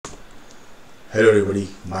Hello everybody,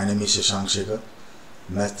 my name is Shashank,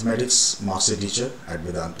 Mathematics Master Teacher at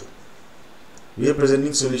Vedantu. We are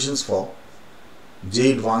presenting solutions for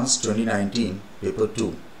JEE Advanced 2019 Paper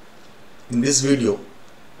 2. In this video,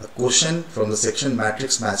 a question from the section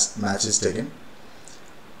Matrix Match is taken.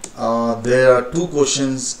 There are two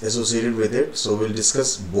questions associated with it, so we'll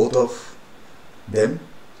discuss both of them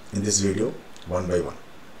in this video one by one.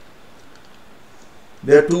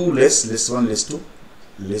 There are two lists, list 1, list 2.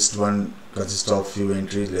 List 1 consists of few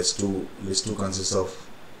entries, list 2 consists of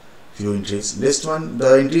few entries. List 1,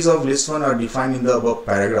 the entries of list 1 are defined in the above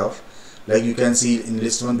paragraph. Like you can see in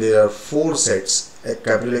list 1 there are 4 sets,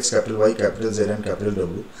 capital X, capital Y, capital Z and capital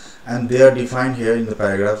W, and they are defined here in the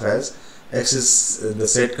paragraph as X is the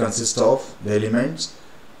set consists of the elements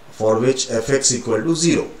for which fx equal to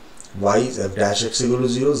 0, y is f dash x equal to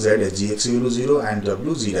 0, z is gx equal to 0 and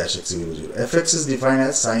w z dash x equal to 0. fx is defined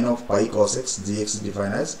as sine of pi cos x, gx is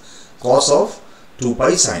defined as cos of 2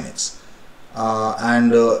 pi sin x,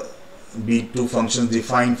 and be two functions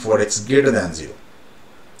defined for x greater than 0,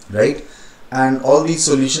 right? And all these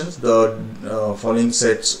solutions, the following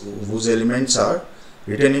sets whose elements are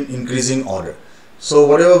written in increasing order. So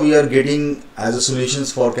whatever we are getting as a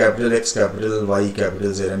solutions for capital X, capital Y,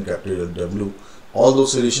 capital Z and capital W, all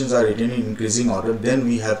those solutions are written in increasing order. Then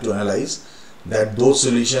we have to analyze that those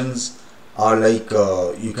solutions are like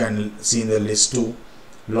you can see in the list 2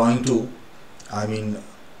 belonging to, I mean,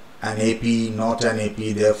 an AP, not an AP,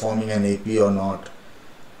 they are forming an AP or not,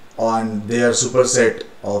 and they are superset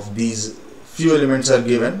of these few elements are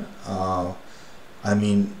given. I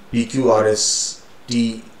mean PQ, RST,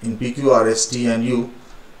 in PQ, RST and U,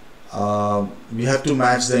 we have to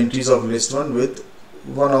match the entries of list 1 with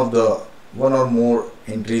one or more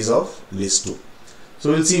entries of list 2.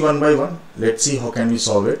 So we'll see one by one. Let's see how can we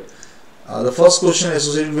solve it. The first question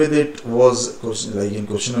associated with it was like in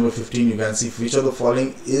question number 15. You can see which of the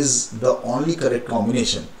following is the only correct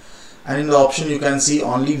combination, and in the option you can see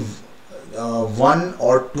only 1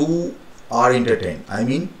 or 2 are entertained. I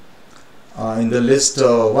mean in the list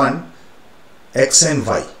 1, X and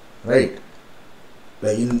Y, right?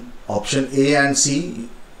 Like in option A and C,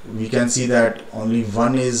 we can see that only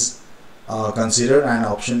 1 is considered, and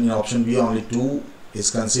in option B only 2 is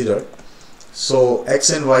considered. So X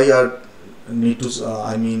and Y are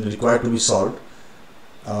required to be solved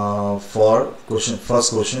for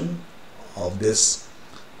first question of this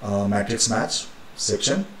matrix match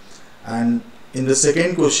section. And in the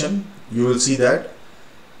second question you will see that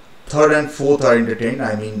third and fourth are entertained.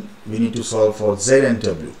 I mean we need to solve for Z and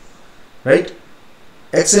W, right?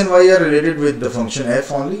 X and Y are related with the function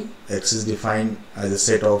f only. X is defined as a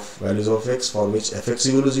set of values of x for which fx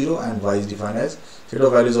equal to 0, and y is defined as set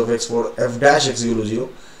of values of x for f dash x equal to 0.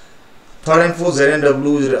 Third and fourth, Z and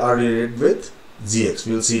W are related with gx.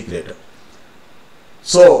 We will see it later.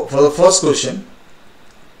 So for the first question,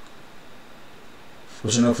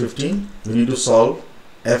 question number 15, we need to solve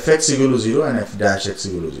fx equal to 0 and f dash x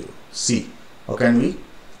equal to 0. See how can we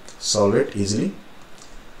solve it easily.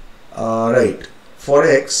 Right, for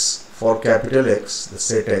x, for capital X, the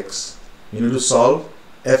set x, we need to solve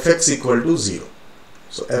fx equal to 0.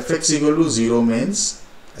 So fx equal to 0 means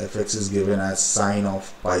fx is given as sine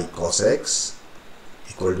of pi cos x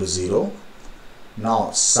equal to 0.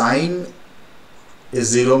 Now sine is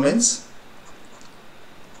 0 means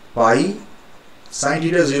pi, sine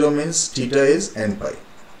theta 0 means theta is n pi,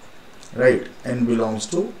 right? N belongs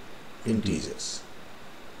to integers,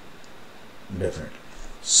 definitely.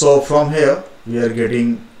 So from here we are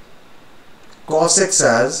getting cos x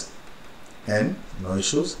as n, no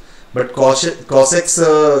issues, but cos x,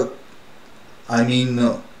 the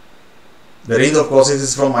range of cos x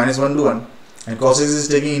is from -1 to 1, and cos x is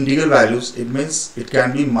taking integral values. It means it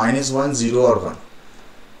can be -1, 0 or 1.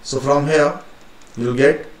 So from here you will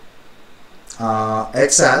get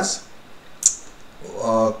x as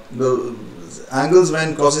the angles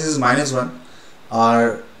when cos x is -1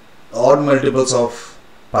 are odd multiples of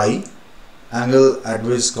pi. Angle at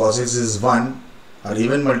which cos x is 1 are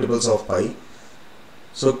even multiples of pi.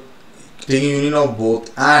 So taking union of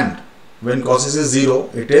both, and when cos x is 0,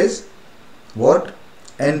 it is what?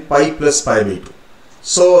 N pi plus pi by 2.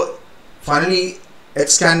 So finally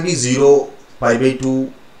x can be 0, pi by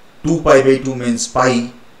 2, 2 pi by 2 means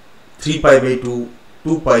pi, 3 pi by 2,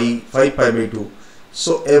 2 pi, 5 pi by 2.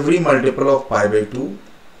 So every multiple of pi by 2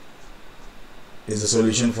 is the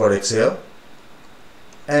solution for x here,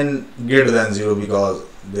 and greater than 0 because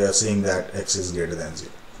they are saying that x is greater than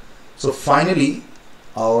 0. So finally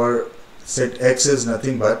our set x is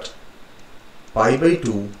nothing but pi by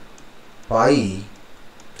 2, pi,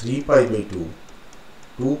 3 pi by 2,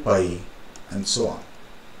 2 pi and so on.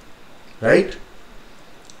 right?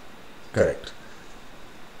 Correct.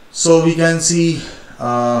 So we can see,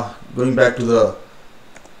 going back to the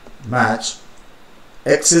match,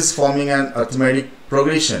 X is forming an arithmetic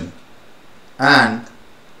progression and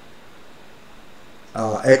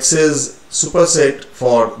X is superset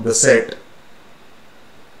for the set.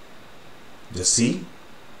 Just see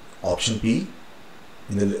option P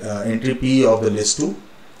in the entry P of the list 2.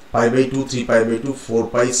 Pi by 2, 3 pi by 2, 4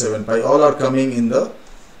 pi, 7 pi, all are coming in the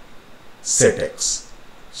set X.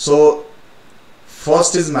 So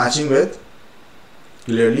first is matching with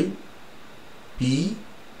clearly P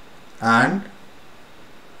and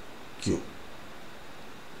Q.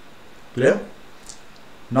 Clear?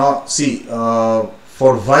 Now see,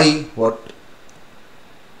 for Y, what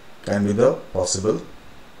can be the possible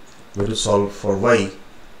way to solve for Y?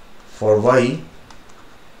 For Y,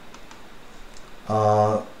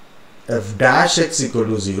 f dash x equal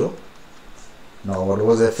to 0. Now what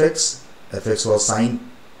was fx? Fx was sine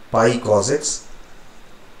pi cos x.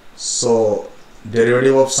 So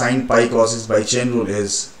derivative of sine pi cos x by chain rule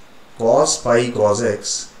is cos pi cos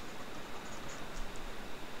x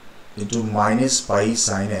into minus pi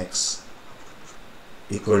sin x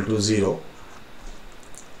equal to 0,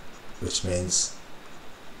 which means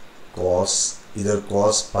either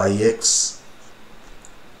cos pi x,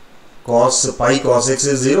 cos pi cos x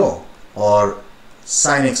is 0 or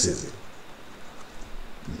sin x is 0,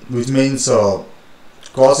 which means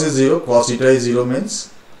cos is 0, cos theta is 0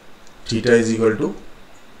 means theta is equal to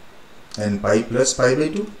n pi plus pi by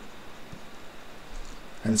 2,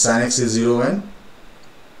 and sin x is 0 when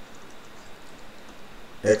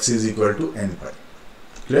x is equal to n pi.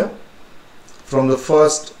 Clear? From the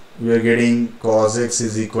first we are getting cos x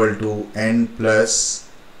is equal to n plus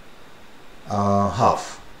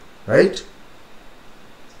half, right?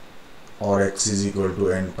 Or x is equal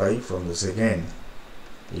to n pi. From the second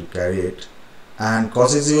we'll carry it, and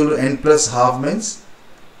cos x is equal to n plus half means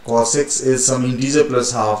cos x is some integer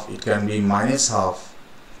plus half, it can be minus half,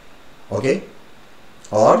 okay,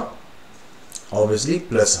 or obviously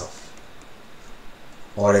plus half,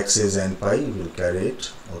 or x is n pi, we will carry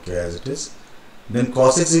it, okay, as it is. Then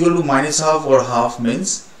cos x is equal to minus half or half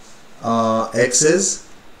means x is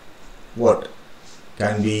what?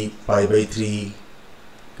 Can be pi by 3,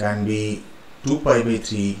 can be 2 pi by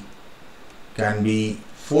 3, can be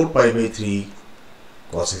 4 pi by 3,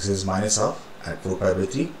 cos x is minus half at 4 pi by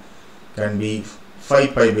 3, can be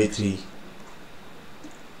 5 pi by 3,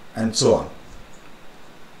 and so on.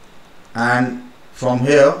 And from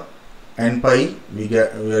here n pi we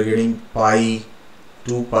are getting pi,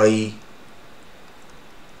 2 pi,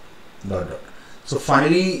 dot dot. So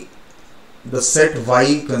finally the set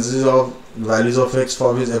Y consists of values of x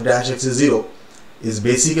for which f dash x is 0 is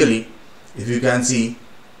basically, if you can see,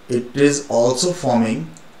 it is also forming,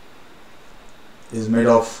 is made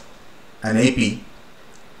of an AP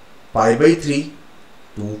pi by 3,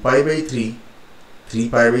 2 pi by 3, 3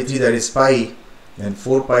 pi by 3 that is pi, then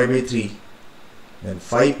 4 pi by 3, then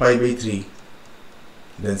 5 pi by 3,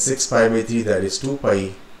 then 6 pi by 3 that is 2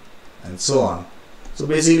 pi, and so on. So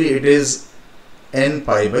basically it is n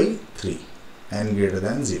pi by 3, n greater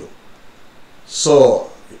than 0.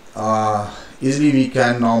 So easily we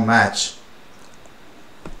can now match.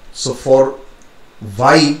 So for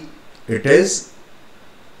Y, it is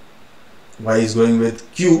Y is going with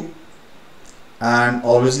Q, and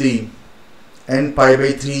obviously n pi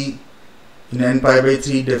by 3, in n pi by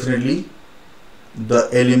 3 definitely the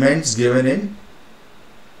elements given in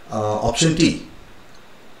option T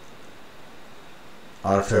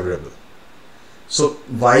are favorable. So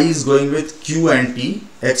Y is going with Q and T,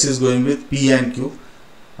 X is going with P and Q.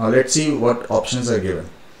 Now let's see what options are given.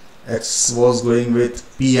 X was going with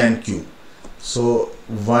P and Q. So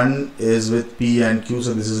 1 is with P and Q,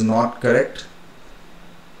 so this is not correct.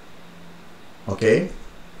 Okay.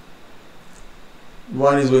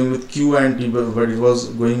 1 is going with Q and T, but it was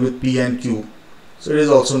going with P and Q. So it is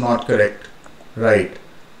also not correct. Right.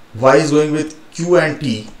 Y is going with Q and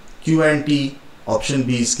T. Q and T, option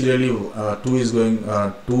B is clearly 2 is going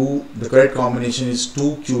 2. The correct combination is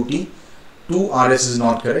 2 QT. 2 RS is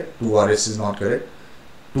not correct. 2 RS is not correct.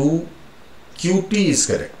 2 QT is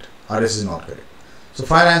correct. RS is not correct. So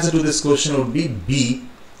final answer to this question would be B.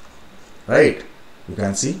 Right. You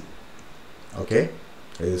can see. Okay.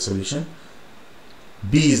 There is a solution.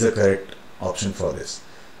 B is the correct option for this.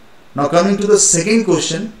 Now coming to the second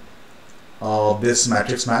question of this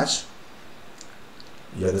matrix match.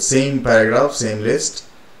 Yeah, the same paragraph, same list.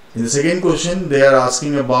 In the second question, they are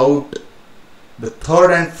asking about the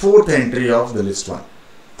third and fourth entry of the list 1.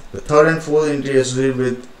 The third and fourth entry is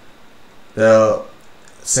with the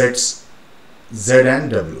sets Z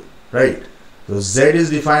and W. right? So z is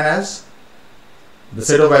defined as the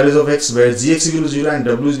set of values of x where gx equal to 0, and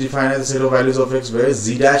w is defined as the set of values of x where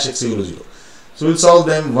z dash x equal to 0. So we'll solve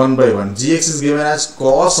them one by one. Gx is given as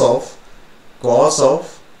cos of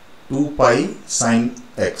 2 pi sin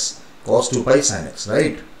x, cos 2 pi sin x,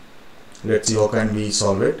 right? Let's see how can we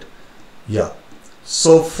solve it. Yeah,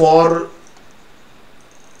 so for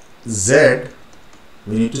z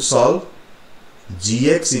we need to solve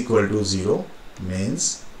gx equal to 0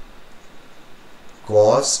 means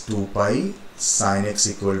cos 2 pi sin x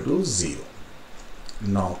equal to 0.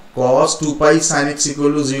 Now cos 2 pi sin x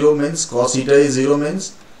equal to 0 means cos theta is 0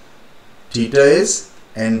 means theta is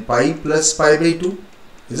n pi plus pi by 2,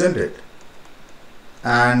 isn't it?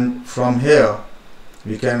 And from here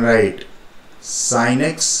we can write sin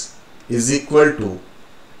x is equal to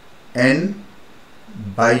n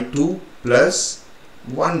by 2 plus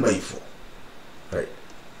 1 by 4, right?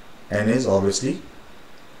 N is obviously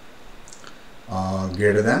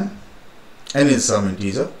greater than, n is some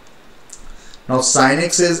integer. Now sin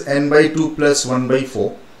x is n by 2 plus 1 by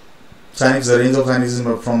 4. Sin x, the range of sin x is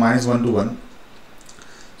from minus 1 to 1.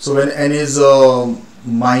 So when n is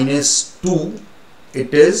minus 2,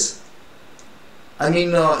 it is,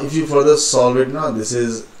 if you further solve it now, this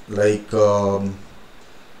is like 2n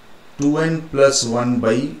plus 1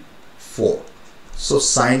 by 4. So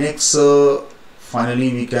sin x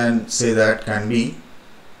finally we can say that can be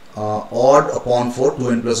odd upon 4.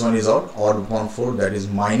 2n plus 1 is odd upon 4, that is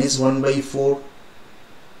minus 1 by 4,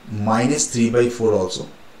 minus 3 by 4 also,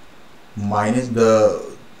 minus the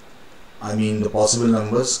possible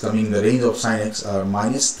numbers coming in the range of sin x are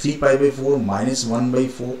minus 3 pi by 4, minus 1 by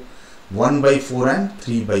 4, 1 by 4 and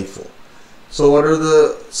 3 by 4. So what are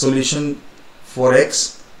the solution for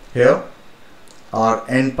x here? Are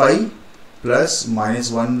n pi plus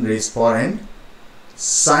minus 1 raised power n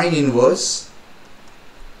sine inverse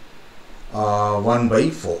 1 by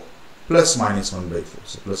 4 plus minus 1 by 4.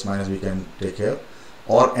 So plus minus we can take here,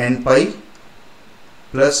 or n pi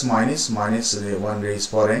plus minus 1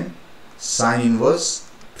 raised power n sine inverse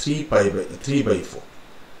 3 by 4.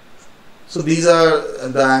 So these are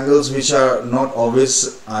the angles which are not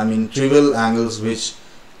obvious, trivial angles, which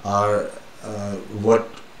are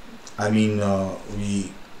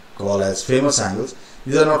we call as famous angles.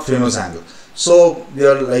 These are not famous angles. So they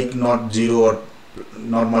are like not 0 or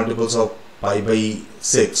not multiples of pi by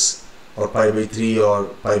 6 or pi by 3 or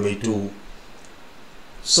pi by 2.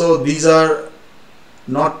 So these are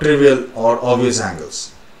not trivial or obvious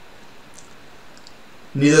angles.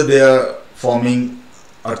 Neither they are forming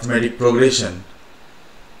arithmetic progression.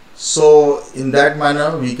 So in that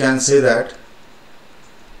manner we can say that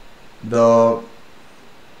the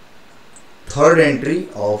third entry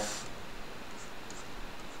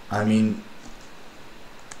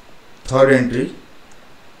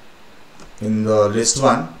in the list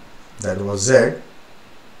 1, that was z,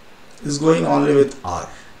 is going only with r,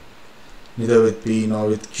 neither with p nor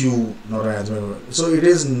with q, nor an arithmetic. So it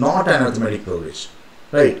is not an arithmetic progression,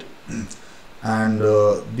 right? And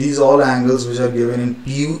these all angles which are given in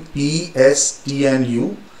P, S, T and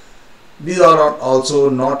U, these are also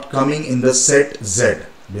not coming in the set Z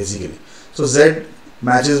basically. So Z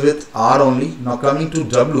matches with R only. Now coming to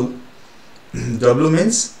W, W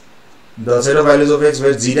means the set of values of x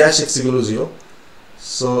where z dash x equal to 0.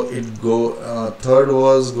 So it third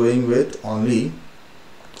was going with only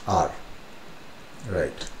R,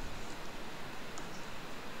 right?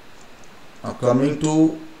 Now coming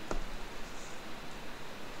to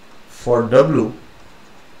for W,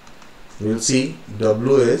 we will see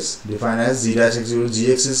W is defined as z dash x equal to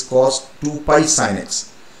gx is cos 2 pi sin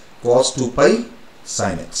x, cos 2 pi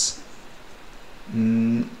sin x.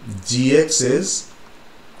 Gx is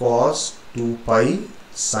cos 2 pi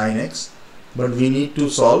sin x, but we need to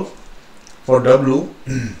solve for W.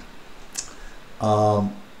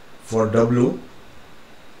 For W,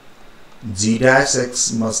 g dash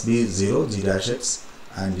x must be 0, g dash x,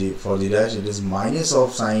 and for g dash it is minus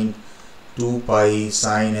of sine 2 pi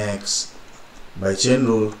sin x by chain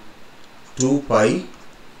rule 2 pi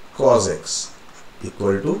cos x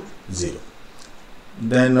equal to 0.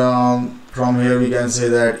 Then from here we can say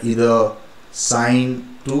that either sine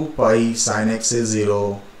 2 pi sin x is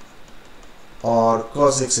 0 or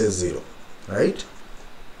cos x is 0, right?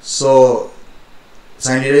 So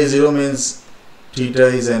sin theta is 0 means theta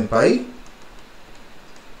is n pi,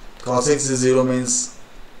 cos x is 0 means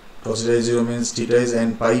theta is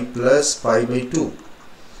n pi plus pi by 2.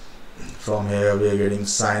 From here we are getting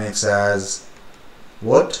sin x as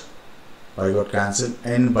what? Pi got cancelled,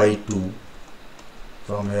 n by 2.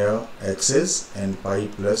 From here x is n pi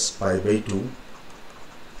plus pi by 2.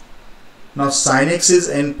 Now sin x is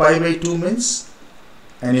n pi by 2 means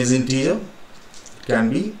n is integer, it can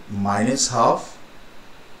be minus half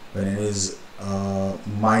when n is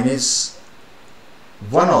minus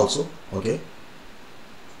 1 also, okay,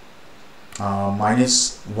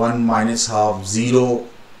 minus 1, minus half, 0,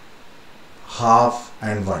 half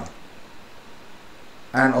and 1,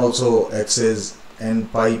 and also x is n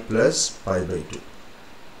pi plus pi by 2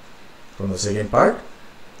 from the second part.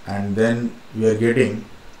 And then we are getting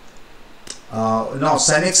now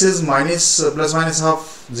sin x is minus plus minus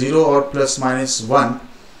half, 0 or plus minus 1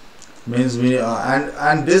 means we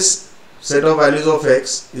and this set of values of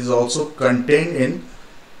x is also contained in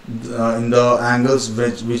the angles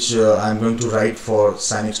which I am going to write for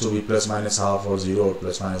sin x to be plus minus half or 0 or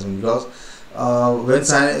plus minus 1, because when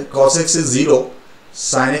cos x is 0,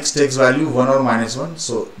 sin x takes value 1 or minus 1,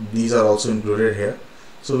 so these are also included here.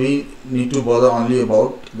 So we need to bother only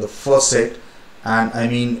about the first set, and I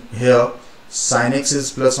mean here sin x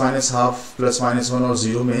is plus minus half, plus minus 1 or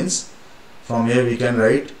 0 means from here we can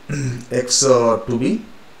write x to be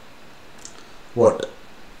what?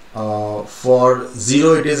 For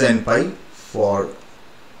 0 it is n pi, for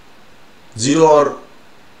 0 or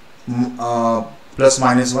plus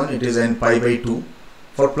minus 1 it is n pi by 2,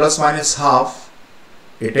 for plus minus half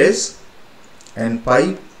it is n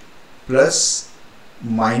pi plus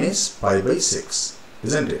minus pi by 6,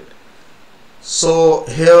 isn't it? So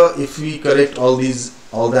here if we correct all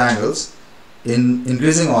the angles in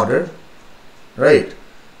increasing order, right,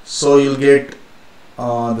 so you'll get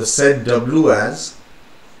the set W as,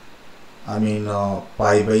 I mean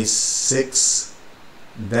pi by 6,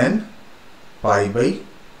 then pi by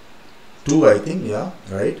 2, I think, yeah,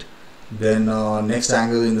 right. Then next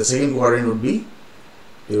angle in the second quadrant would be,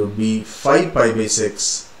 it would be 5 pi by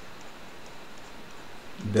 6,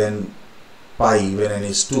 then pi when n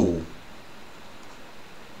is 2,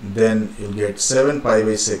 then you'll get 7 pi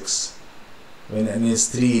by 6, when n is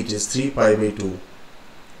 3 it is 3 pi by 2,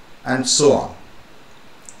 and so on,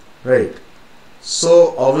 right.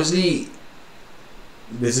 So obviously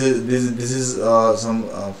this is some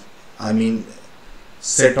I mean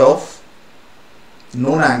set of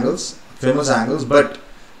known angles, famous angles, but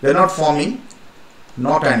they're not forming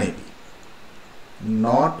not an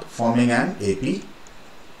AP.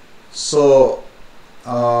 So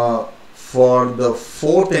for the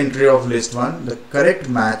fourth entry of list 1, the correct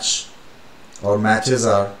match or matches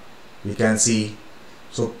are, we can see,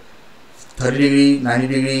 so 30 degree, 90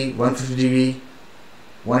 degree, 150 degree,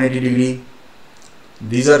 180 degree,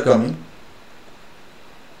 these are coming.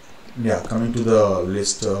 Yeah, coming to the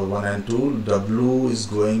list 1 and 2, W is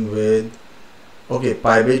going with, okay,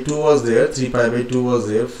 pi by 2 was there, 3 pi by 2 was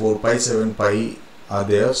there, 4 pi, 7 pi are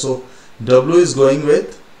there. So W is going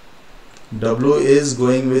with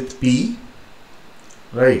P,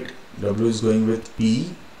 right? W is going with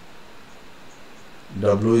P.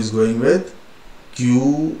 W is going with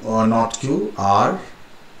Q, or not Q, R.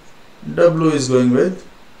 W is going with,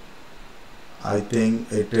 I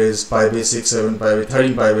think it is pi by 6, 7 pi by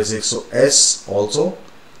 13 pi by 6, so S also.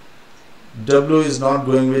 W is not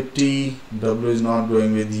going with T, W is not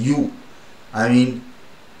going with U. I mean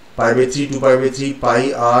pi by 3, 2 pi by 3,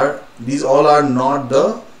 pi, R, these all are not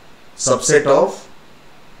the subset of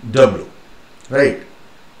W, right?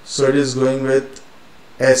 So it is going with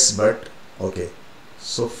S, but okay.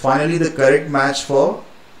 So finally the correct match for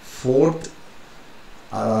fourth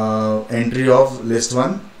entry of list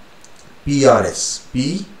 1, PRS.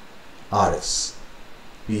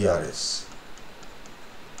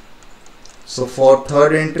 So for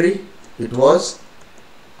third entry it was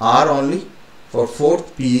R only, for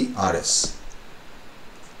fourth PRS.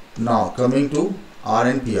 Now coming to R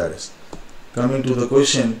and PRS. Coming to the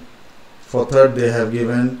question, for third they have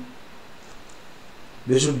given,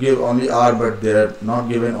 they should give only R, but they are not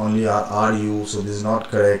given only R, RU, so this is not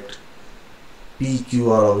correct. PQ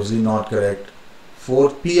are obviously not correct.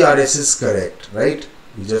 Fourth PRS is correct, right?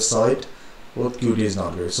 We just saw it. Fourth QT is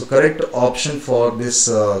not correct. So correct option for this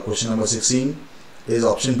question number 16 is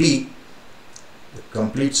option B. The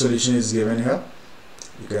complete solution is given here,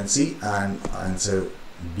 you can see, and answer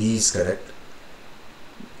B is correct.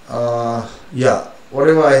 Yeah,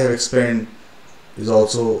 whatever I have explained is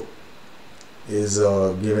also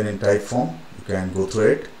given in type form. You can go through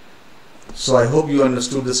it. So I hope you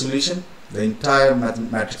understood the solution, the entire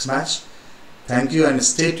matrix match. Thank you, and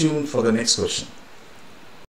stay tuned for the next question.